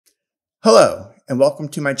Hello, and welcome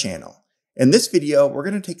to my channel. In this video, we're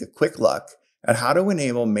going to take a quick look at how to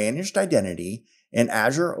enable managed identity in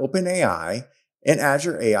Azure OpenAI and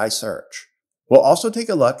Azure AI Search. We'll also take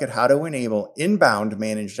a look at how to enable inbound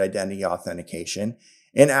managed identity authentication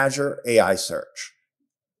in Azure AI Search.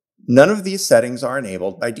 None of these settings are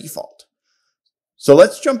enabled by default. So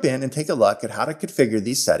let's jump in and take a look at how to configure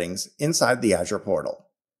these settings inside the Azure portal.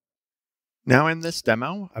 Now in this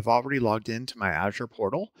demo, I've already logged into my Azure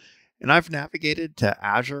portal and I've navigated to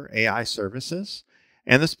Azure AI Services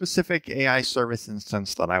and the specific AI service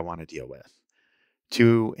instance that I want to deal with.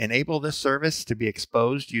 To enable this service to be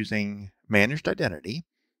exposed using managed identity,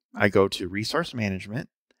 I go to Resource Management,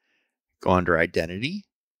 go under Identity,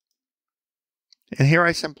 and here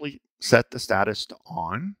I simply set the status to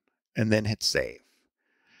on and then hit Save.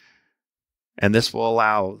 And this will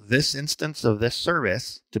allow this instance of this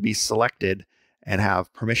service to be selected and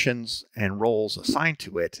have permissions and roles assigned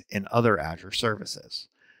to it in other Azure services.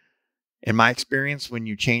 In my experience, when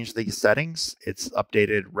you change these settings, it's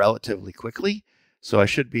updated relatively quickly, so I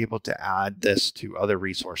should be able to add this to other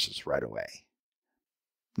resources right away.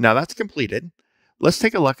 Now that's completed. Let's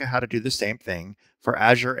take a look at how to do the same thing for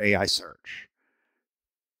Azure AI Search.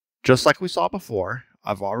 Just like we saw before,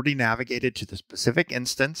 I've already navigated to the specific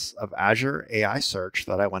instance of Azure AI Search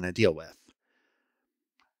that I want to deal with.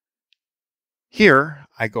 Here,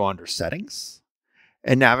 I go under Settings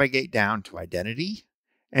and navigate down to Identity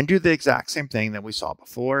and do the exact same thing that we saw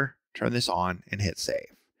before. Turn this on and hit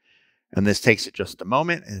Save. And this takes it just a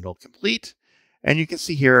moment and it'll complete. And you can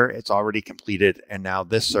see here it's already completed, and now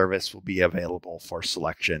this service will be available for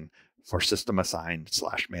selection for system assigned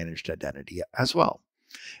 / managed identity as well.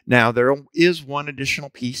 Now, there is one additional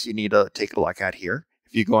piece you need to take a look at here.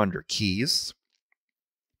 If you go under Keys,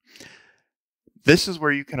 this is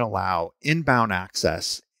where you can allow inbound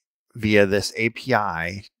access via this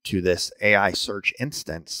API to this AI search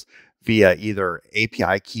instance via either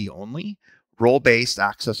API key only, role-based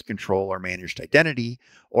access control, or managed identity,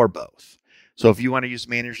 or both. So if you want to use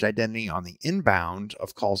managed identity on the inbound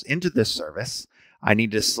of calls into this service, I need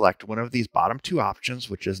to select one of these bottom two options,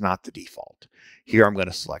 which is not the default. Here, I'm going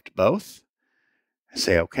to select both,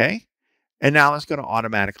 say OK, and now it's going to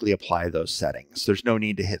automatically apply those settings. There's no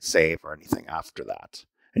need to hit save or anything after that.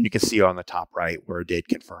 And you can see on the top right where it did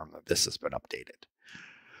confirm that this has been updated.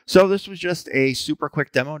 So this was just a super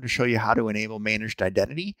quick demo to show you how to enable managed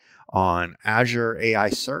identity on Azure AI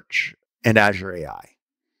Search and Azure AI.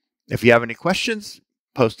 If you have any questions,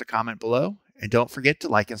 post a comment below, and don't forget to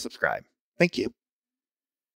like and subscribe. Thank you.